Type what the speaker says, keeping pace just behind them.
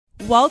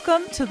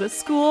Welcome to the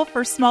School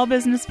for Small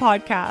Business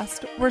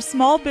podcast, where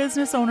small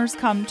business owners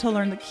come to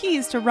learn the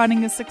keys to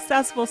running a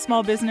successful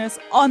small business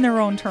on their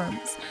own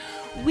terms.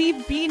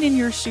 We've been in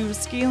your shoes,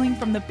 scaling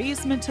from the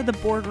basement to the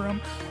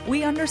boardroom.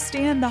 We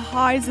understand the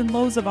highs and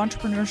lows of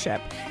entrepreneurship.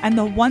 And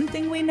the one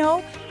thing we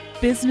know,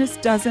 business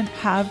doesn't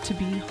have to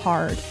be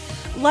hard.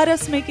 Let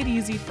us make it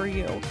easy for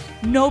you.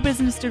 No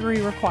business degree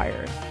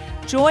required.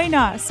 Join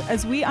us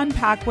as we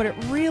unpack what it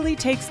really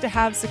takes to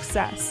have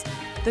success.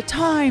 The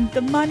time,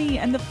 the money,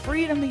 and the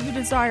freedom that you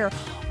desire,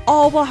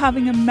 all while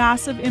having a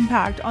massive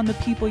impact on the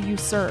people you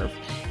serve.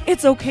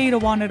 It's okay to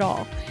want it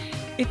all.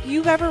 If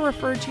you've ever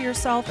referred to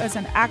yourself as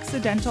an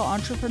accidental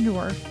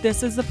entrepreneur,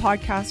 this is the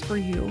podcast for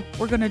you.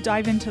 We're going to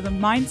dive into the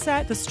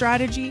mindset, the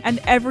strategy,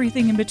 and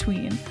everything in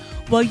between.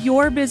 While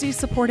you're busy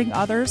supporting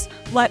others,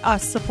 let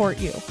us support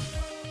you.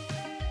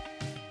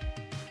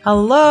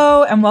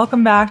 Hello, and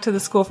welcome back to the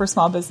School for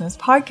Small Business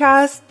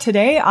podcast.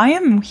 Today, I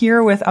am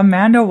here with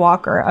Amanda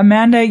Walker.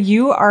 Amanda,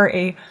 you are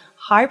a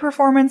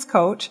high-performance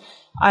coach.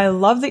 I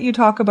love that you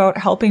talk about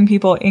helping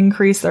people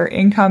increase their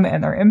income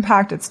and their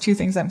impact. It's two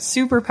things I'm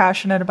super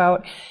passionate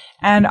about,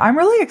 and I'm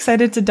really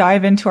excited to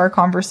dive into our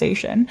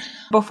conversation.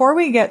 Before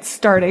we get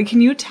started, can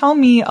you tell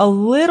me a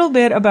little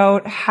bit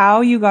about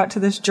how you got to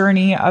this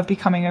journey of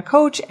becoming a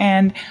coach,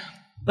 and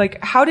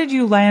how did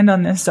you land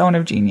on this zone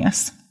of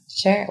genius?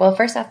 Sure. Well,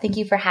 first off, thank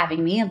you for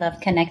having me. I love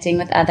connecting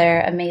with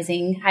other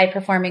amazing,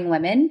 high-performing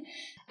women.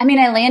 I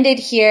landed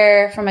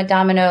here from a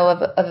domino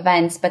of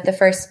events, but the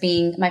first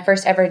being my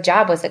first ever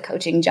job was a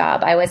coaching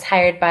job. I was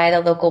hired by the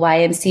local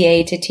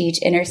YMCA to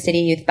teach inner city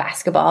youth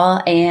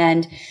basketball.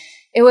 And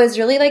it was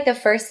really the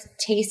first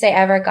taste I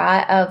ever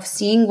got of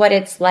seeing what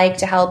it's like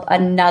to help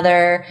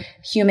another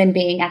human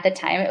being. At the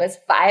time, it was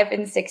 5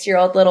 and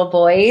 6-year-old little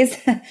boys.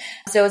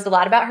 So it was a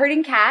lot about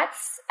herding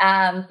cats.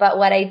 But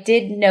what I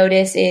did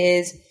notice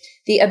is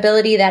the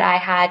ability that I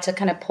had to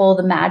kind of pull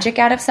the magic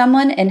out of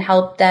someone and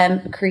help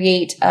them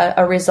create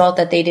a result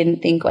that they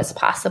didn't think was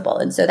possible.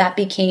 And so that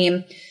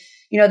became,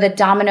 the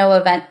domino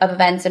event of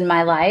events in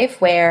my life,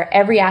 where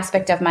every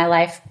aspect of my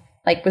life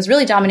was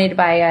really dominated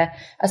by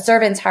a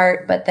servant's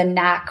heart, but the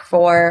knack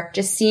for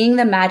just seeing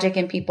the magic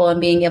in people and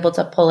being able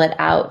to pull it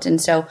out.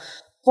 And so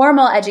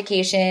formal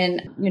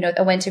education,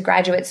 I went to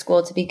graduate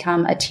school to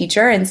become a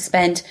teacher and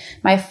spent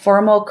my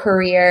formal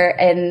career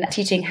in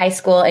teaching high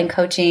school and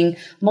coaching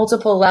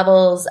multiple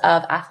levels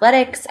of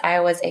athletics. I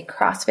was a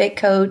CrossFit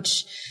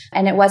coach.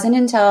 And it wasn't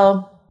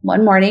until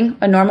one morning,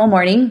 a normal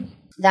morning,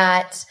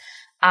 that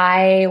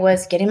I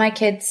was getting my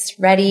kids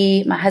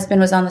ready. My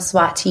husband was on the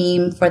SWAT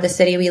team for the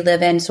city we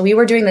live in. So we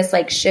were doing this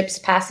ships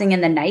passing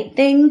in the night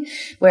thing,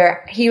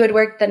 where he would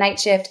work the night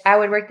shift, I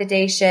would work the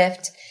day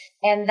shift.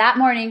 And that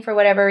morning, for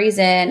whatever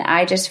reason,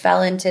 I just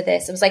fell into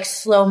this. It was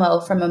slow-mo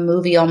from a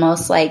movie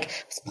almost. I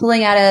was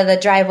pulling out of the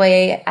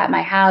driveway at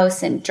my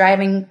house and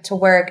driving to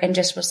work, and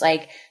just was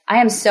I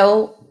am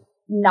so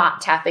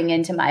not tapping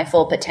into my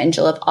full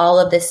potential of all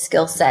of this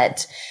skill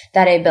set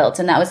that I built.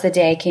 And that was the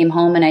day I came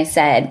home and I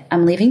said,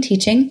 I'm leaving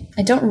teaching.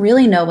 I don't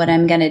really know what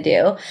I'm going to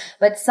do,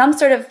 but some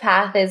sort of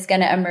path is going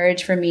to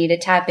emerge for me to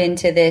tap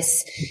into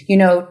this,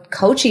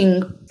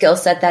 coaching skill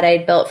set that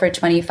I'd built for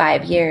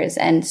 25 years.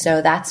 And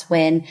so that's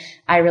when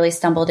I really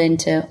stumbled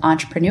into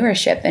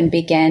entrepreneurship and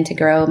began to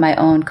grow my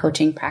own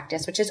coaching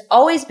practice, which has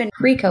always been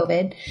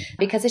pre-COVID,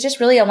 because it just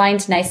really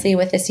aligned nicely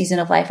with the season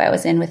of life I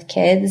was in with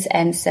kids.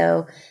 And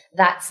so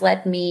that's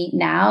led me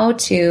now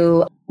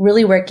to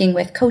really working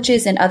with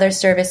coaches and other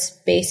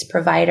service-based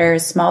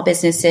providers, small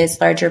businesses,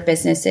 larger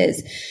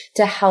businesses,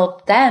 to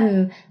help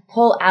them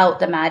pull out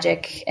the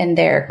magic in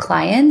their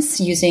clients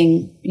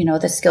using,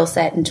 the skill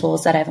set and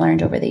tools that I've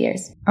learned over the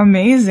years.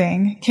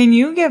 Amazing. Can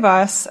you give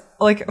us,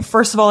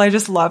 first of all, I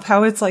just love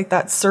how it's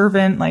that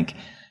servant,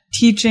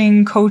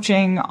 teaching,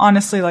 coaching,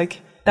 honestly,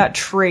 that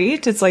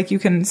trait. It's you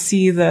can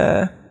see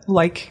the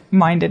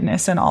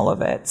like-mindedness in all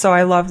of it. So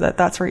I love that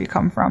that's where you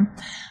come from.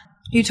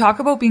 You talk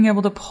about being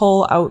able to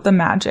pull out the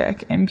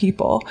magic in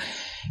people.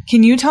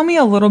 Can you tell me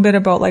a little bit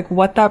about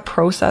what that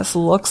process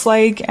looks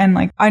like?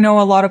 And I know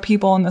a lot of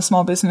people in the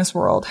small business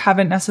world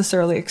haven't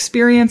necessarily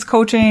experienced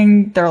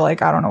coaching. They're I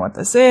don't know what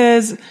this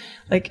is.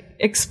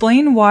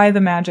 Explain why the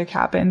magic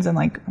happens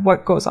and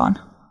what goes on.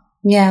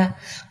 Yeah.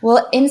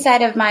 Well,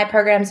 inside of my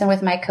programs and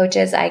with my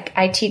coaches,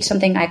 I teach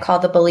something I call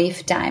the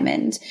belief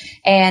diamond.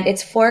 And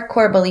it's 4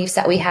 core beliefs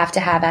that we have to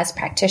have as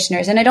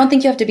practitioners. And I don't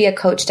think you have to be a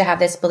coach to have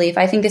this belief.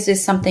 I think this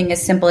is something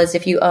as simple as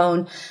if you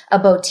own a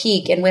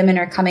boutique and women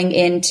are coming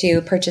in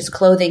to purchase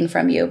clothing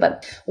from you.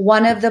 But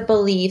one of the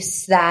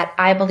beliefs that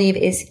I believe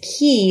is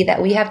key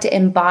that we have to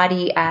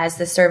embody as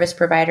the service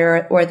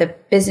provider or the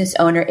business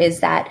owner is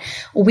that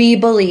we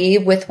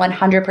believe with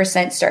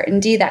 100%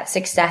 certainty that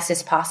success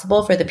is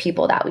possible for the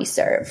people that we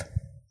serve.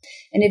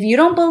 And if you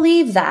don't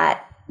believe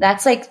that,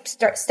 that's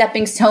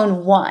stepping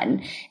stone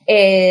 1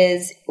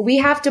 is we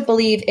have to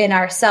believe in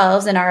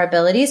ourselves and our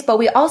abilities, but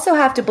we also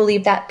have to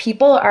believe that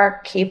people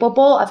are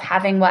capable of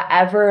having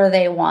whatever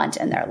they want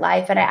in their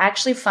life. And I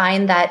actually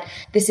find that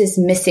this is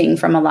missing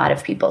from a lot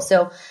of people.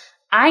 So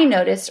I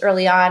noticed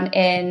early on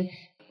in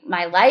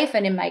my life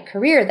and in my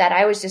career that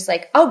I was just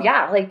like, oh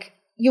yeah, like,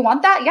 you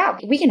want that? Yeah,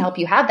 we can help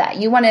you have that.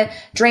 You want to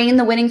drain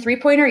the winning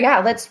 3-pointer?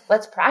 Yeah,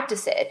 let's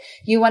practice it.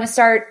 You want to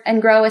start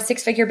and grow a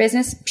 6-figure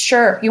business?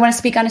 Sure. You want to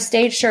speak on a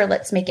stage? Sure.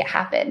 Let's make it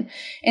happen.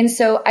 And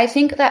so I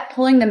think that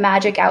Pulling the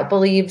Magic Out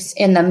believes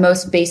in the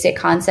most basic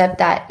concept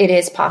that it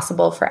is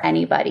possible for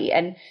anybody.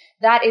 And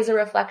that is a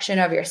reflection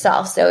of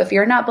yourself. So if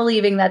you're not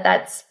believing that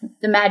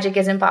the magic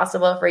is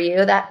impossible for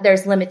you, that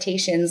there's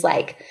limitations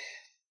like,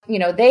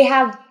 they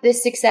have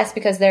this success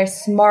because they're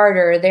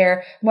smarter,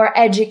 they're more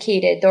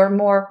educated, they're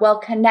more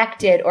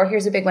well-connected, or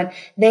here's a big one,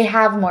 they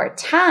have more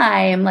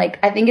time. Like,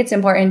 I think it's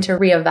important to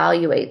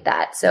reevaluate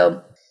that.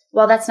 So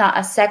while that's not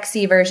a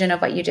sexy version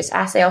of what you just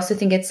asked, I also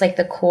think it's like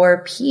the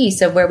core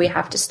piece of where we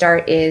have to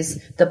start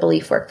is the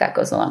belief work that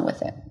goes along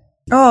with it.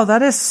 Oh,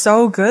 that is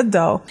so good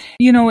though.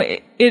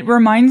 It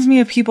reminds me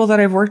of people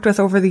that I've worked with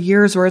over the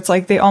years where it's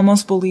like they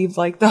almost believe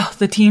like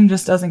the team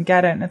just doesn't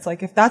get it. And it's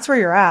like, if that's where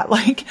you're at,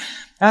 like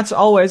that's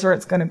always where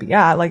it's going to be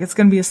at. Like it's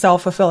going to be a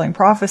self-fulfilling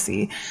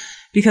prophecy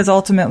because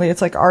ultimately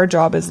it's like our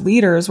job as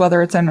leaders,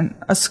 whether it's in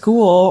a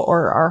school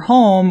or our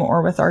home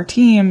or with our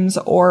teams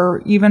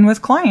or even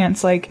with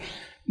clients, like,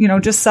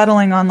 just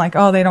settling on like,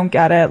 oh, they don't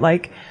get it.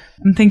 Like,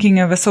 I'm thinking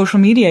of a social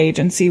media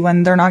agency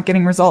when they're not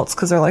getting results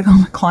because they're like, oh,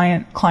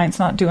 my client's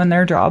not doing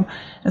their job.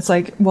 It's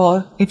like,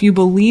 well, if you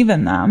believe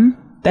in them,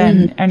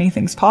 then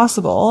anything's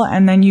possible.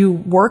 And then you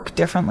work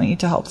differently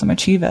to help them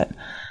achieve it.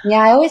 Yeah.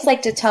 I always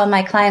like to tell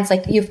my clients,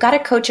 like, you've got to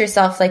coach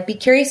yourself. Like, be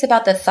curious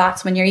about the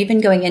thoughts when you're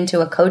even going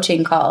into a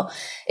coaching call.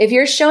 If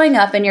you're showing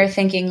up and you're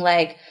thinking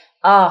like,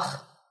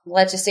 oh,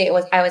 let's just say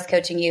I was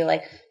coaching you,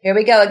 like, here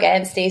we go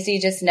again. Stacey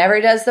just never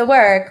does the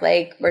work.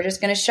 Like, we're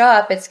just going to show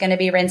up. It's going to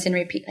be rinse and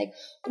repeat. Like,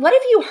 what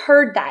if you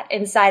heard that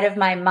inside of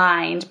my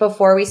mind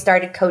before we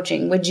started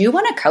coaching? Would you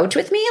want to coach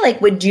with me?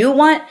 Like, would you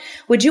want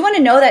to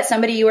know that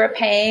somebody you were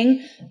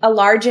paying a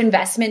large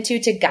investment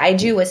to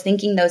guide you was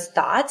thinking those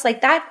thoughts?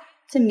 Like, that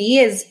to me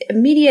is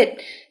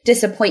immediate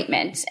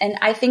disappointment. And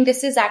I think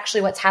this is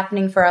actually what's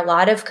happening for a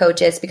lot of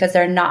coaches because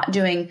they're not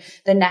doing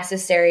the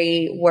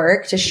necessary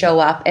work to show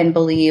up and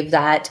believe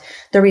that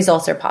the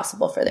results are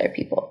possible for their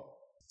people.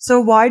 So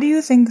why do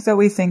you think that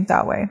we think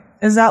that way?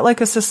 Is that like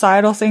a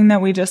societal thing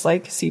that we just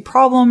like see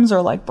problems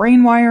or like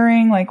brain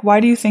wiring? Like, why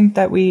do you think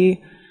that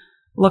we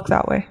look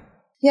that way?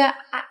 Yeah,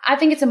 I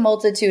think it's a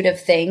multitude of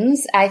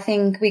things. I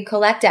think we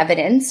collect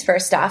evidence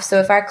first off. So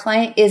if our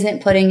client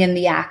isn't putting in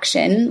the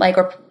action, like,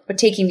 or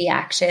taking the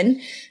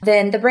action,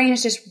 then the brain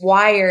is just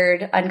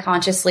wired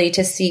unconsciously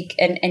to seek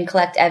and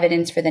collect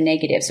evidence for the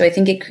negative. So I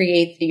think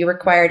you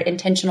required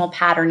intentional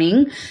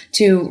patterning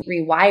to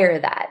rewire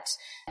that.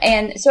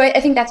 And so I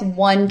think that's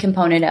one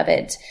component of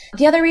it.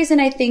 The other reason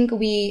I think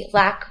we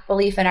lack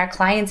belief in our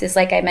clients is,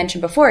 like I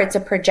mentioned before, it's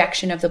a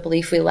projection of the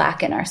belief we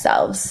lack in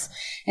ourselves.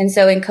 And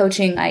so in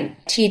coaching, I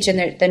teach,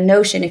 and the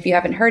notion, if you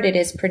haven't heard it,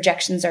 is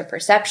projections are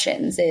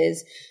perceptions,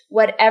 is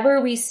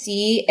whatever we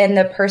see in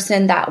the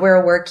person that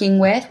we're working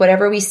with,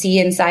 whatever we see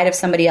inside of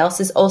somebody else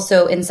is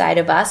also inside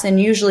of us,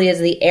 and usually is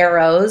the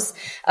arrows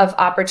of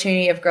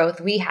opportunity of growth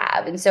we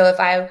have. And so if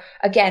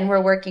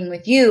we're working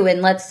with you,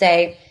 and let's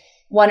say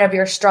one of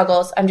your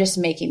struggles, I'm just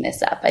making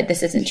this up,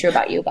 this isn't true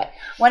about you, but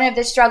one of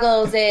the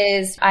struggles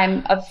is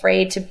I'm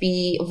afraid to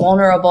be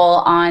vulnerable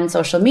on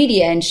social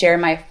media and share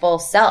my full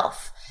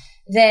self.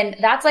 Then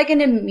that's like an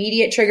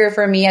immediate trigger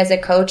for me as a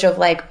coach of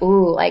like,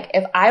 ooh, like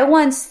if I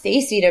want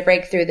Stacey to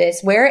break through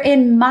this, where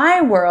in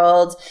my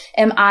world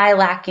am I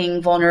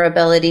lacking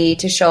vulnerability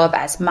to show up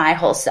as my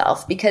whole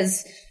self?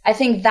 Because I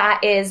think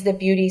that is the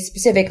beauty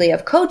specifically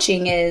of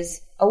coaching is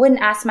I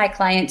wouldn't ask my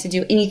client to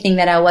do anything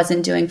that I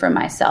wasn't doing for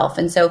myself.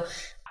 And so,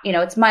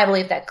 it's my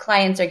belief that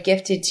clients are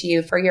gifted to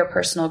you for your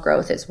personal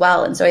growth as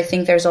well. And so I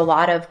think there's a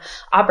lot of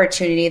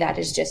opportunity that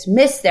is just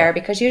missed there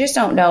because you just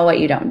don't know what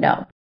you don't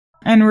know.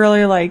 And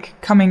really like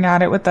coming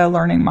at it with a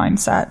learning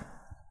mindset.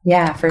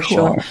 Yeah, for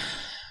sure.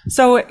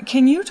 So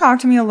can you talk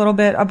to me a little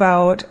bit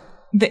about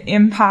the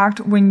impact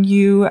when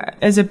you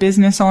as a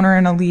business owner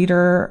and a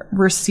leader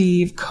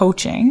receive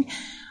coaching?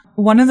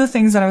 One of the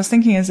things that I was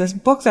thinking is this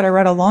book that I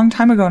read a long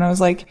time ago, and I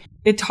was like,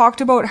 it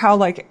talked about how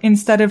like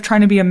instead of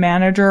trying to be a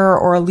manager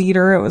or a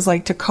leader, it was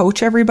like to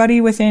coach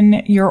everybody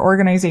within your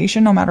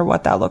organization, no matter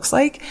what that looks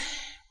like.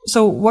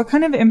 So what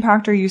kind of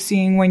impact are you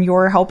seeing when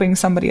you're helping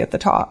somebody at the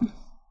top?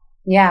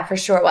 Yeah, for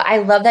sure. Well, I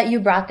love that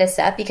you brought this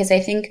up because I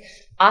think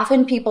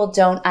often people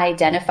don't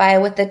identify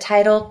with the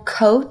title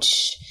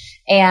coach.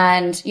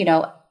 And,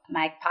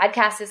 my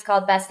podcast is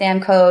called Best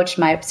Damn Coach.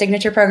 My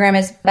signature program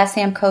is Best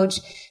Damn Coach.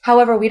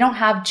 However, we don't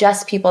have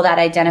just people that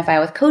identify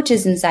with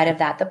coaches inside of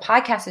that. The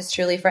podcast is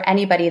truly for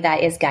anybody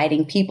that is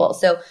guiding people.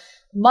 So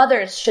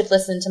mothers should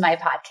listen to my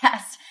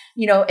podcast.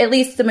 At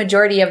least the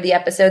majority of the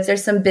episodes,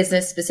 there's some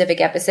business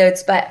specific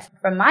episodes, but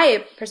from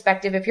my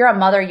perspective, if you're a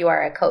mother, you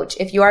are a coach.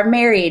 If you are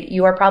married,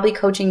 you are probably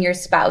coaching your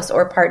spouse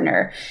or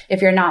partner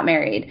if you're not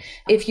married.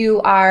 If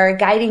you are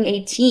guiding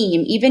a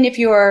team, even if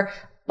you're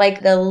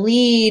like the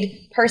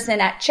lead person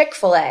at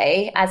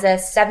Chick-fil-A as a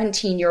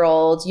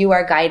 17-year-old, you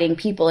are guiding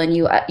people and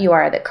you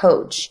are the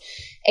coach.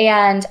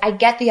 And I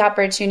get the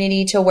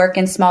opportunity to work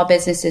in small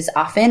businesses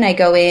often. I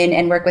go in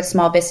and work with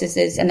small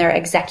businesses and their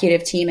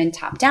executive team and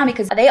top down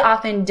because they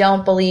often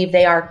don't believe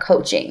they are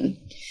coaching.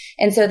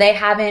 And so they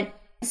haven't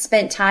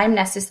spent time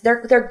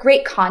they're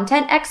great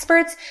content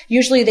experts.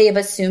 Usually they have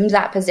assumed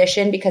that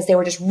position because they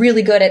were just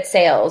really good at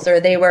sales or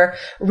they were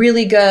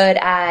really good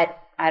at,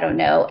 I don't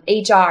know,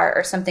 HR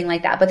or something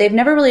like that. But they've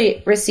never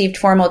really received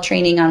formal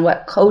training on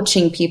what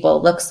coaching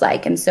people looks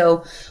like. And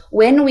so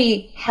when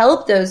we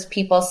help those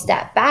people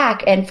step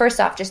back and first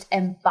off, just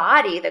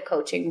embody the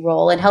coaching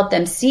role and help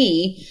them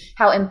see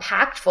how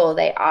impactful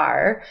they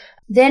are,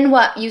 then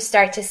what you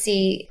start to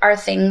see are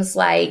things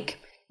like,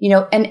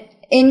 an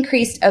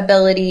increased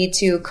ability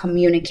to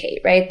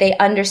communicate, right? They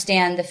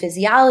understand the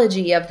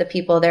physiology of the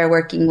people they're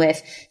working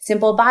with,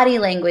 simple body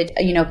language,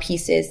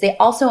 pieces. They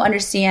also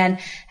understand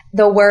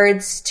the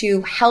words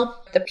to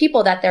help the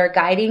people that they're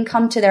guiding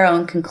come to their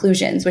own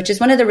conclusions, which is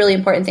one of the really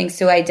important things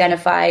to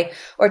identify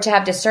or to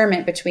have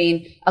discernment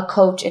between a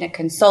coach and a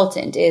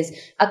consultant. Is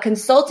a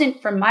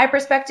consultant, from my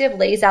perspective,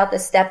 lays out the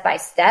step by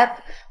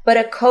step, but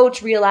a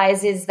coach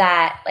realizes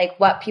that like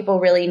what people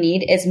really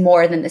need is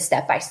more than the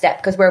step by step,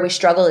 because where we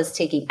struggle is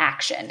taking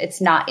action. It's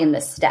not in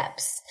the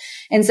steps.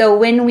 And so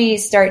when we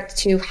start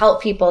to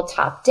help people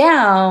top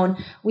down,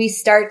 we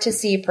start to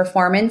see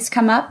performance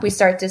come up. We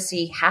start to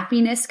see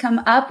happiness come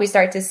up. We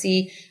start to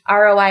see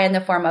ROI in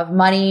the form of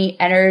money,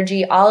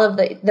 energy, all of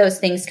those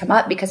things come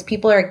up because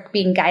people are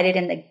being guided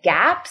in the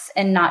gaps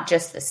and not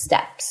just the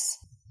steps.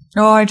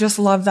 Oh, I just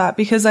love that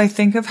because I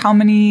think of how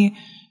many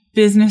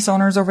business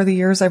owners over the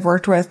years I've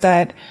worked with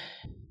that,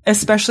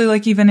 especially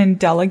like even in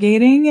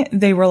delegating,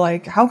 they were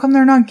like, how come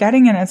they're not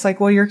getting it? It's like,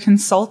 well, you're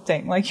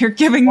consulting, like you're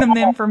giving them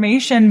the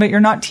information, but you're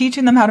not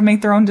teaching them how to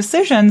make their own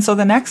decisions. So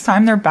the next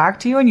time they're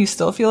back to you and you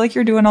still feel like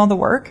you're doing all the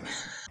work.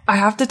 I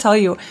have to tell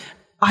you,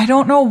 I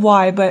don't know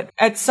why, but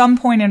at some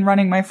point in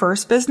running my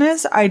first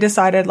business, I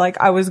decided like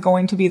I was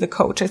going to be the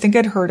coach. I think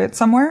I'd heard it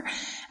somewhere.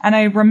 And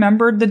I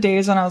remembered the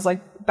days when I was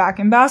like back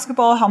in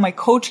basketball, how my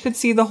coach could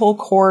see the whole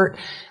court.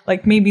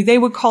 Like maybe they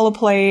would call a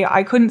play.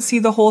 I couldn't see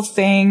the whole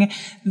thing.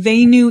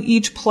 They knew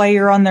each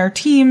player on their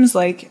teams,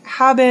 like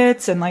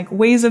habits and like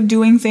ways of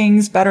doing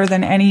things better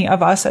than any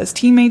of us as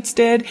teammates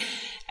did.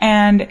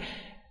 And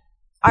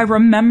I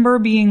remember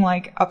being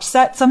like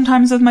upset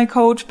sometimes with my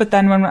coach, but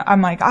then when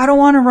I'm like, I don't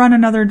want to run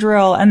another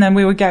drill, and then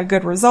we would get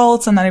good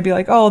results, and then I'd be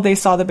like, oh, they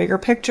saw the bigger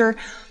picture.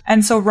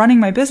 And so running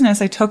my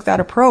business, I took that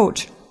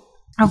approach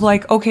of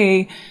like,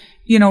 okay,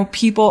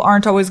 people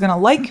aren't always going to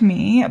like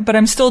me, but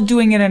I'm still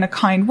doing it in a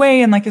kind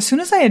way. And like, as soon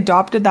as I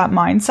adopted that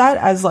mindset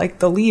as like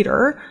the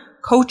leader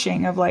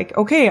coaching of like,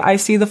 okay, I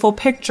see the full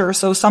picture.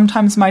 So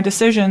sometimes my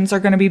decisions are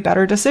going to be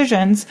better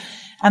decisions.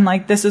 And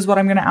like, this is what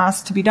I'm going to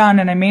ask to be done.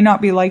 And I may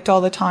not be liked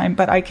all the time,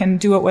 but I can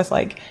do it with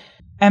like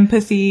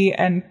empathy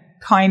and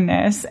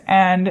kindness.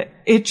 And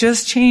it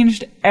just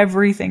changed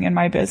everything in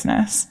my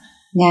business.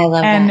 Yeah, I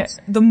love that. And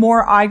the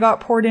more I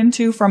got poured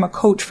into from a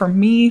coach from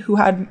me who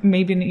had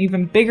maybe an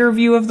even bigger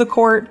view of the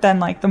court, then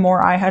like the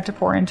more I had to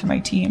pour into my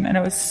team. And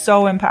it was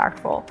so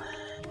impactful.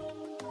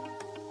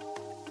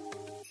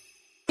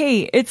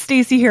 Hey, it's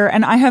Stacey here,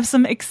 and I have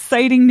some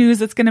exciting news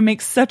that's going to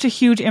make such a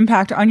huge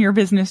impact on your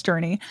business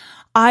journey.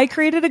 I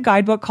created a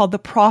guidebook called the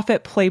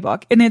Profit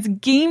Playbook, and it's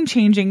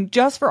game-changing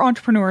just for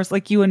entrepreneurs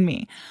like you and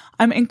me.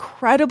 I'm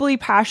incredibly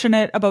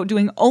passionate about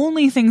doing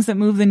only things that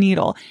move the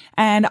needle,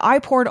 and I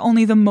poured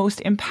only the most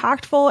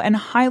impactful and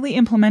highly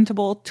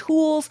implementable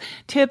tools,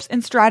 tips,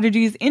 and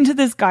strategies into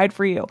this guide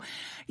for you.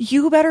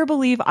 You better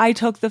believe I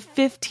took the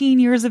 15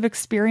 years of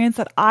experience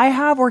that I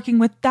have working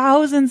with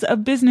thousands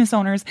of business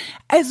owners,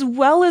 as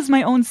well as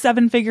my own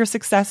 7-figure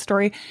success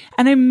story,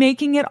 and I'm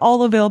making it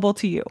all available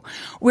to you.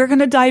 We're going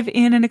to dive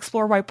in and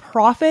explore why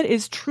profit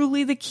is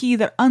truly the key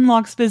that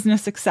unlocks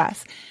business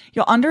success.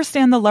 You'll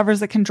understand the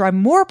levers that can drive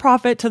more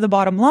profit to the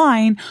bottom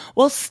line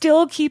while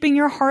still keeping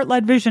your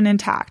heart-led vision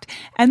intact.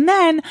 And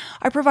then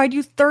I provide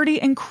you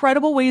 30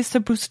 incredible ways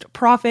to boost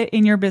profit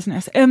in your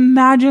business.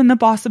 Imagine the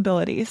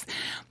possibilities.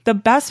 The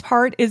best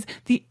part is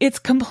it's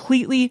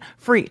completely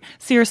free.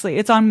 Seriously,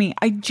 it's on me.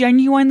 I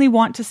genuinely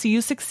want to see you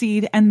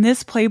succeed, and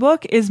this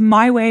playbook is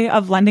my way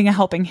of lending a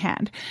helping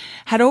hand.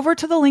 Head over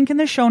to the link in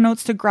the show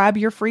notes to grab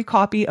your free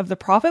copy of the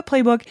Profit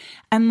Playbook,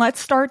 and let's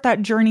start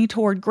that journey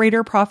toward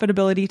greater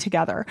profitability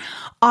together.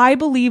 I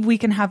believe we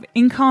can have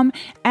income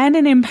and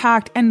an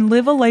impact and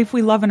live a life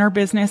we love in our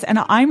business, and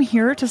I'm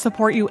here to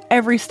support you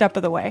every step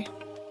of the way.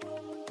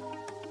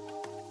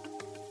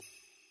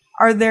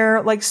 Are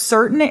there like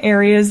certain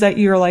areas that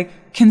you're like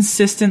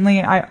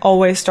consistently, I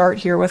always start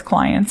here with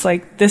clients,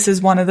 like this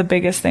is one of the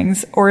biggest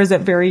things, or is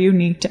it very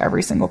unique to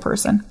every single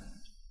person?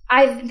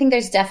 I think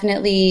there's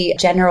definitely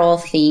general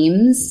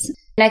themes.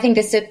 And I think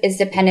this is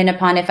dependent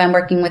upon if I'm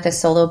working with a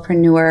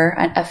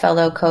solopreneur, a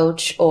fellow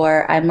coach,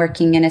 or I'm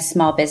working in a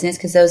small business,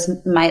 because those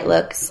might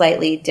look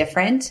slightly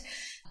different.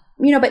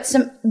 But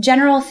some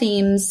general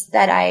themes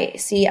that I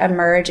see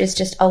emerge is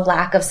just a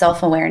lack of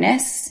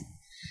self-awareness.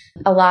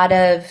 A lot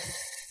of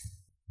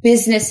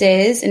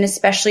businesses, and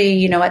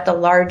especially, at the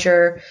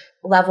larger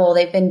level.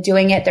 They've been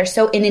doing it. They're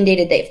so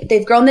inundated.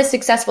 They've grown this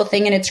successful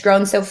thing and it's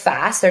grown so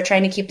fast. They're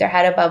trying to keep their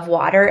head above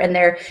water and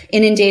they're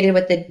inundated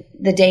with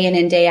the day in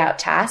and day out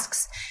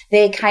tasks.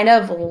 They kind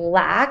of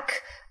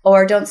lack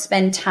or don't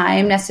spend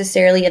time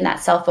necessarily in that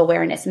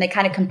self-awareness. And they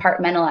kind of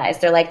compartmentalize.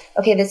 They're like,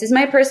 okay, this is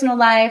my personal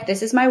life.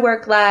 This is my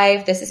work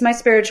life. This is my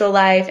spiritual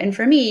life. And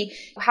for me,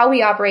 how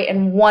we operate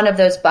in one of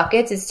those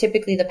buckets is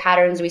typically the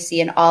patterns we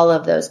see in all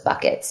of those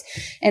buckets.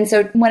 And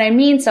so when I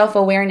mean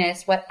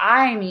self-awareness, what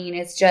I mean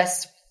is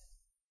just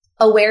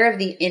aware of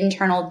the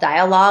internal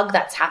dialogue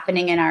that's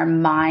happening in our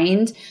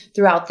mind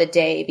throughout the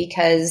day.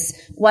 Because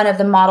one of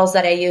the models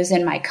that I use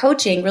in my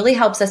coaching really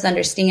helps us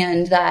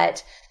understand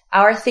that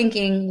our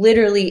thinking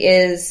literally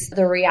is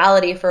the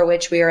reality for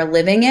which we are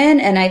living in.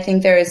 And I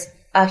think there's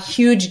a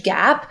huge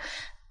gap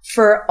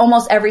for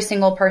almost every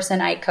single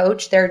person I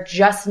coach. They're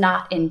just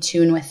not in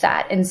tune with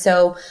that. And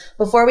so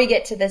before we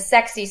get to the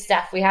sexy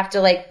stuff, we have to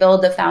like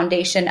build the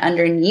foundation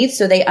underneath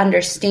so they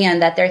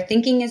understand that their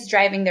thinking is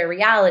driving their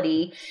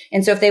reality.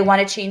 And so if they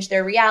want to change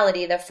their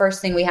reality, the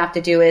first thing we have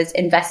to do is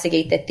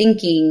investigate the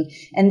thinking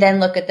and then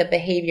look at the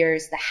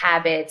behaviors, the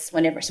habits,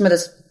 whenever some of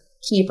those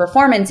key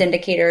performance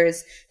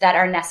indicators that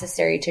are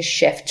necessary to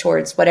shift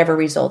towards whatever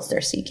results they're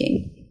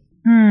seeking.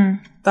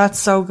 That's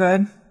so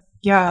good.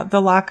 Yeah,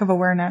 the lack of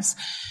awareness.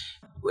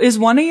 Is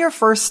one of your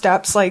first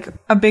steps, like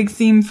a big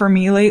theme for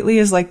me lately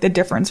is like the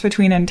difference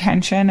between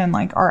intention and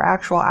like our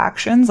actual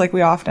actions. Like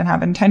we often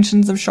have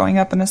intentions of showing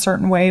up in a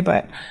certain way,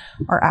 but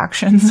our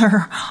actions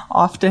are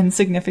often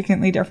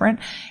significantly different.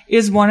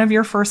 Is one of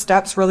your first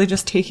steps really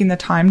just taking the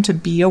time to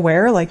be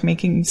aware, like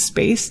making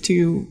space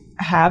to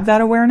have that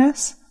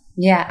awareness?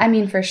 Yeah, I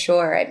mean, for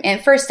sure.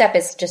 And first step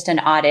is just an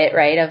audit,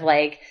 right? Of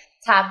like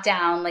top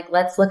down, like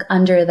let's look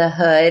under the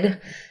hood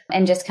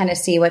and just kind of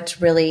see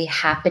what's really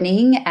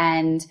happening.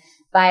 And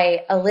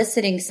by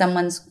eliciting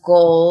someone's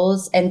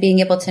goals and being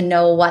able to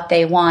know what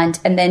they want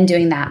and then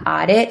doing that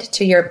audit,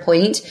 to your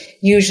point,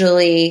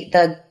 usually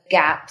the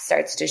gap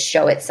starts to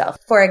show itself.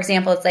 For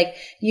example, it's like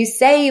you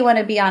say you want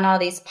to be on all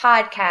these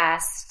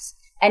podcasts,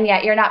 and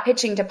yet you're not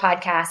pitching to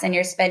podcasts and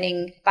you're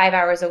spending 5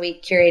 hours a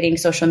week curating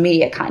social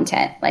media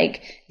content.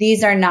 Like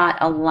these are not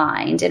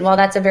aligned. And while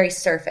that's a very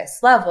surface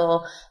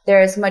level,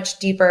 there's much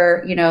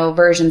deeper,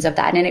 versions of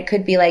that. And it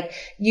could be like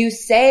you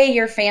say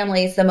your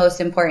family is the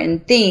most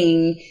important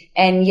thing,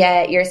 and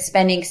yet you're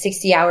spending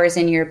 60 hours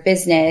in your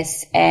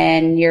business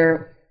and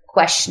you're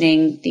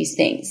questioning these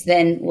things.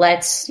 Then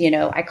let's,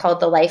 I call it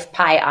the life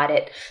pie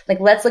audit. Like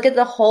let's look at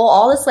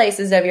all the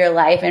slices of your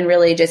life and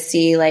really just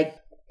see like,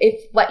 if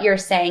what you're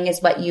saying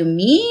is what you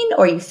mean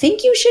or you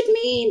think you should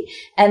mean,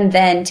 and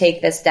then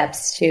take the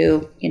steps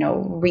to,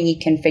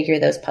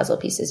 reconfigure those puzzle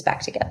pieces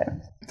back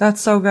together.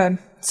 That's so good.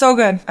 So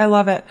good. I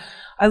love it.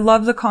 I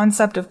love the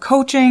concept of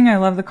coaching. I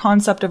love the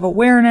concept of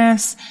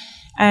awareness.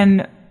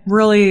 And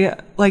really,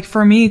 like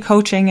for me,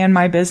 coaching in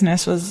my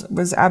business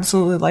was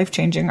absolutely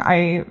life-changing.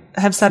 I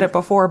have said it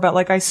before, but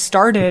like I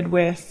started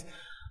with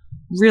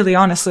really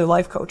honestly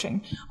life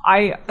coaching.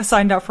 I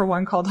signed up for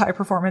one called High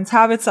Performance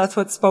Habits. That's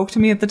what spoke to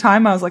me at the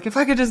time. I was like, if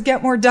I could just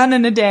get more done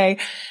in a day,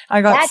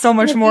 I got so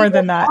much more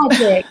than that.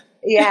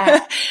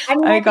 Yeah. I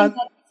think that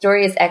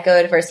story is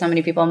echoed for so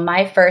many people.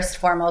 My first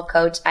formal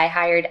coach I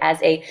hired as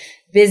a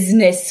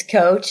business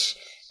coach,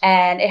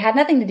 and it had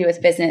nothing to do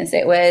with business.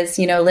 It was,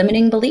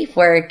 limiting belief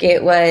work.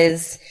 It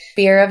was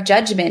fear of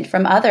judgment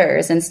from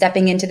others and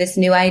stepping into this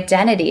new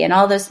identity and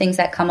all those things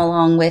that come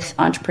along with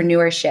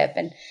entrepreneurship.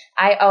 And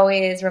I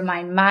always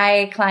remind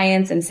my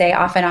clients and say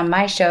often on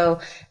my show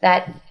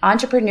that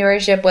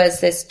entrepreneurship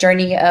was this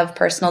journey of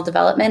personal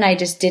development I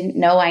just didn't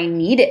know I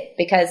needed,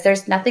 because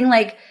there's nothing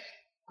like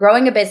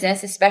growing a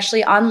business,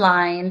 especially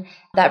online,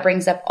 that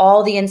brings up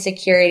all the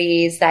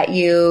insecurities that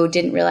you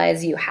didn't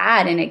realize you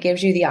had. And it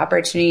gives you the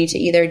opportunity to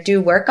either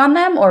do work on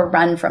them or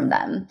run from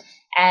them.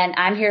 And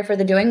I'm here for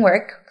the doing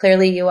work.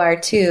 Clearly you are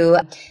too.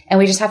 And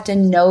we just have to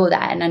know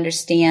that and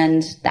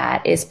understand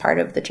that is part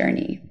of the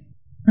journey.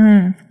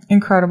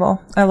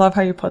 Incredible. I love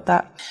how you put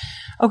that.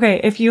 Okay.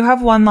 If you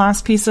have one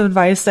last piece of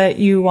advice that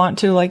you want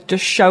to like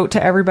just shout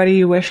to everybody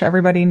you wish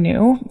everybody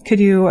knew, could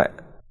you,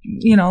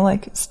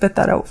 spit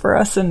that out for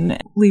us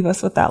and leave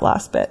us with that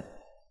last bit?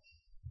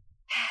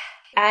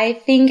 I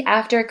think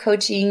after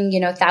coaching,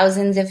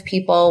 thousands of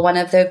people, one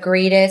of the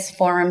greatest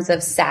forms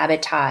of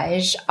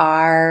sabotage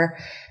are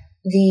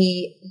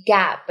the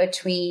gap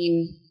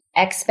between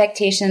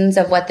expectations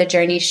of what the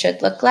journey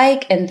should look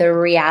like and the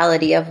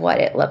reality of what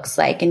it looks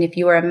like. And if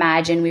you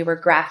imagine we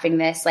were graphing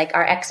this, like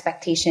our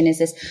expectation is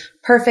this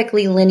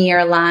perfectly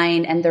linear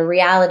line, and the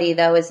reality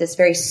though is this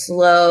very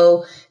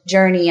slow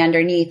journey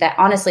underneath that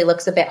honestly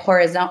looks a bit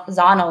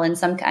horizontal and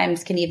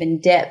sometimes can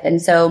even dip.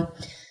 And so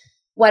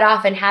what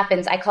often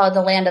happens, I call it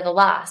the land of the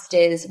lost,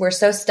 is we're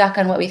so stuck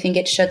on what we think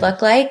it should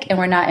look like, and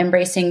we're not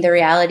embracing the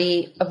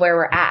reality of where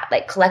we're at,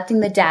 like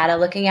collecting the data,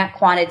 looking at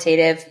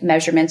quantitative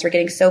measurements. We're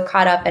getting so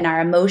caught up in our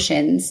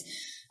emotions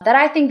that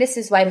I think this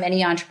is why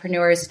many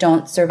entrepreneurs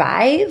don't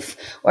survive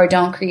or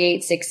don't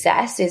create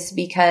success, is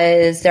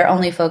because they're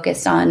only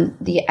focused on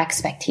the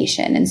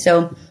expectation. And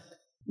so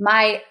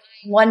my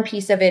one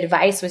piece of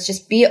advice was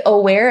just be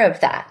aware of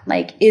that.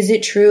 Like, is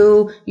it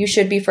true you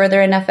should be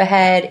further enough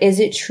ahead? Is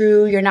it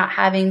true you're not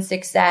having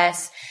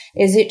success?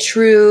 Is it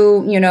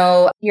true,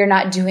 you're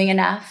not doing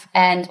enough?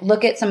 And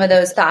look at some of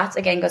those thoughts.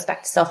 Again, goes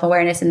back to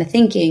self-awareness and the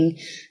thinking,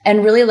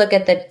 and really look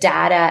at the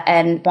data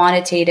and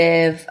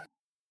quantitative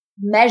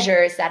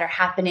measures that are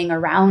happening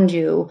around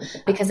you.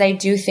 Because I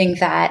do think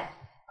that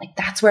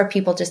that's where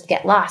people just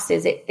get lost,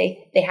 is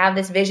they have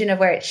this vision of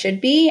where it should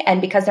be.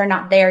 And because they're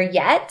not there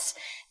yet,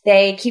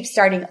 they keep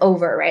starting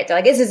over, right? They're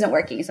like, this isn't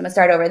working, so I'm gonna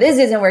start over. This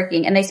isn't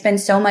working. And they spend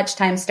so much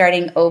time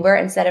starting over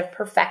instead of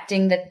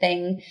perfecting the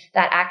thing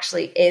that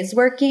actually is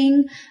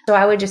working. So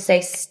I would just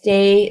say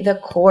stay the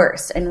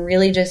course and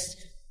really just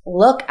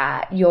look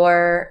at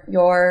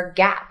your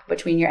gap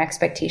between your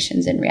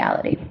expectations and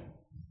reality.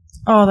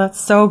 Oh,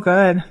 that's so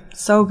good.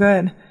 So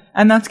good.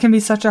 And that can be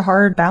such a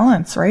hard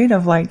balance, right?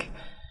 Of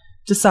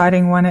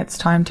deciding when it's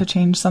time to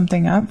change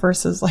something up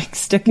versus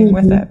sticking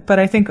with it. But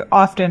I think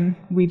often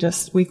we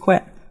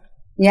quit.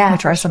 Yeah. We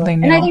try something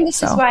new. And I think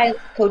this is why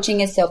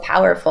coaching is so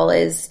powerful,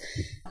 is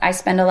I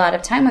spend a lot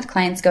of time with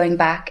clients going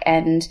back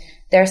and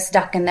they're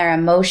stuck in their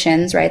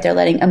emotions, right? They're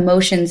letting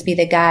emotions be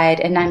the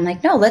guide. And I'm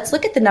like, no, let's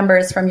look at the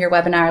numbers from your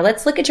webinar.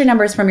 Let's look at your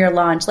numbers from your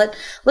launch. Let's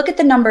look at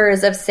the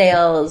numbers of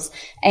sales,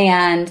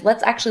 and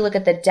let's actually look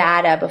at the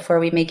data before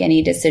we make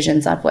any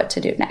decisions on what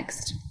to do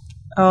next.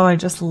 Oh, I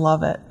just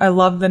love it. I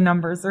love the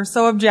numbers. They're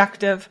so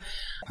objective.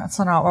 That's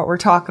not what we're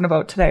talking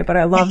about today, but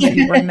I love that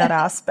you bring that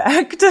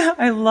aspect.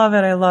 I love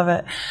it. I love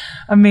it.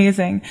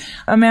 Amazing.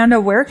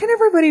 Amanda, where can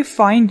everybody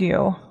find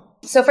you?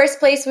 So first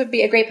place would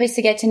be a great place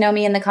to get to know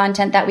me, and the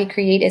content that we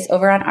create is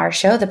over on our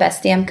show, The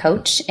Best Damn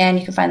Coach. And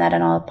you can find that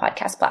on all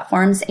podcast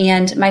platforms.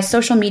 And my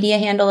social media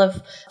handle of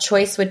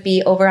choice would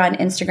be over on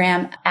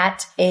Instagram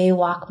at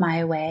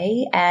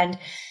 @awalkmyway. And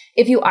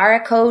if you are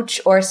a coach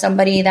or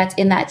somebody that's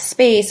in that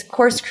space,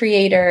 course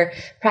creator,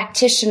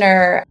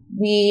 practitioner,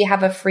 we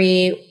have a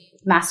free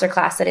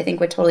masterclass that I think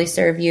would totally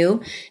serve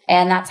you.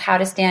 And that's how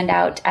to stand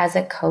out as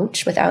a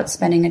coach without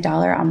spending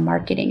 $1 on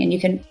marketing. And you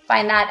can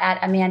find that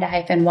at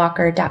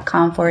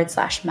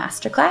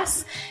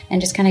amanda-walker.com/masterclass,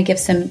 and just kind of give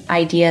some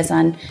ideas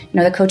on,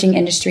 the coaching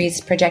industry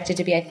is projected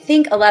to be, I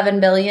think,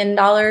 $11 billion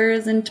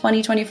in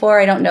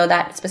 2024. I don't know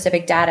that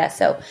specific data.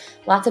 So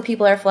lots of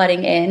people are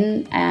flooding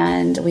in,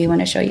 and we want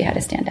to show you how to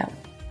stand out.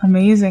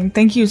 Amazing.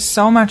 Thank you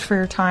so much for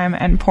your time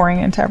and pouring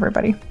into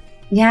everybody.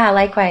 Yeah,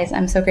 likewise.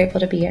 I'm so grateful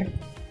to be here.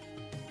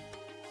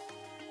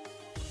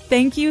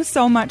 Thank you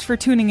so much for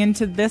tuning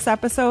into this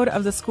episode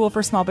of the School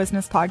for Small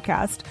Business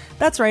podcast.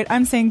 That's right,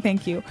 I'm saying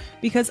thank you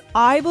because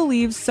I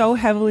believe so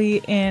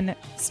heavily in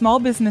small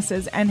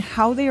businesses and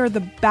how they are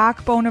the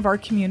backbone of our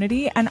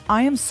community. And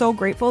I am so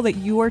grateful that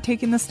you are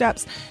taking the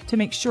steps to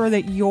make sure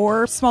that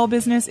your small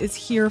business is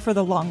here for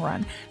the long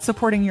run,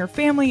 supporting your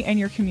family and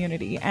your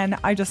community. And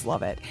I just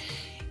love it.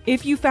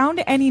 If you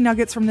found any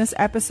nuggets from this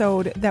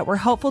episode that were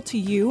helpful to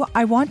you,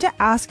 I want to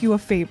ask you a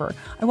favor.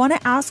 I want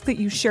to ask that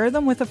you share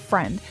them with a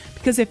friend,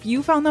 because if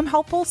you found them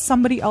helpful,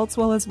 somebody else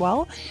will as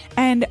well.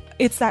 And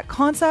it's that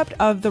concept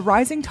of the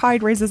rising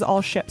tide raises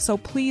all ships. So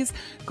please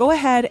go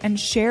ahead and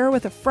share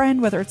with a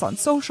friend, whether it's on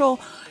social,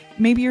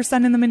 maybe you're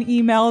sending them an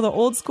email the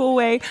old school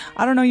way.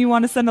 I don't know, you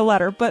want to send a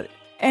letter, but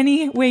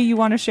any way you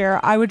want to share,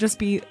 I would just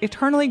be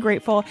eternally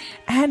grateful.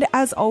 And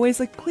as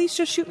always, please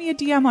just shoot me a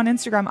DM on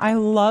Instagram. I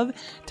love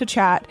to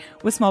chat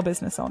with small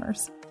business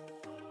owners.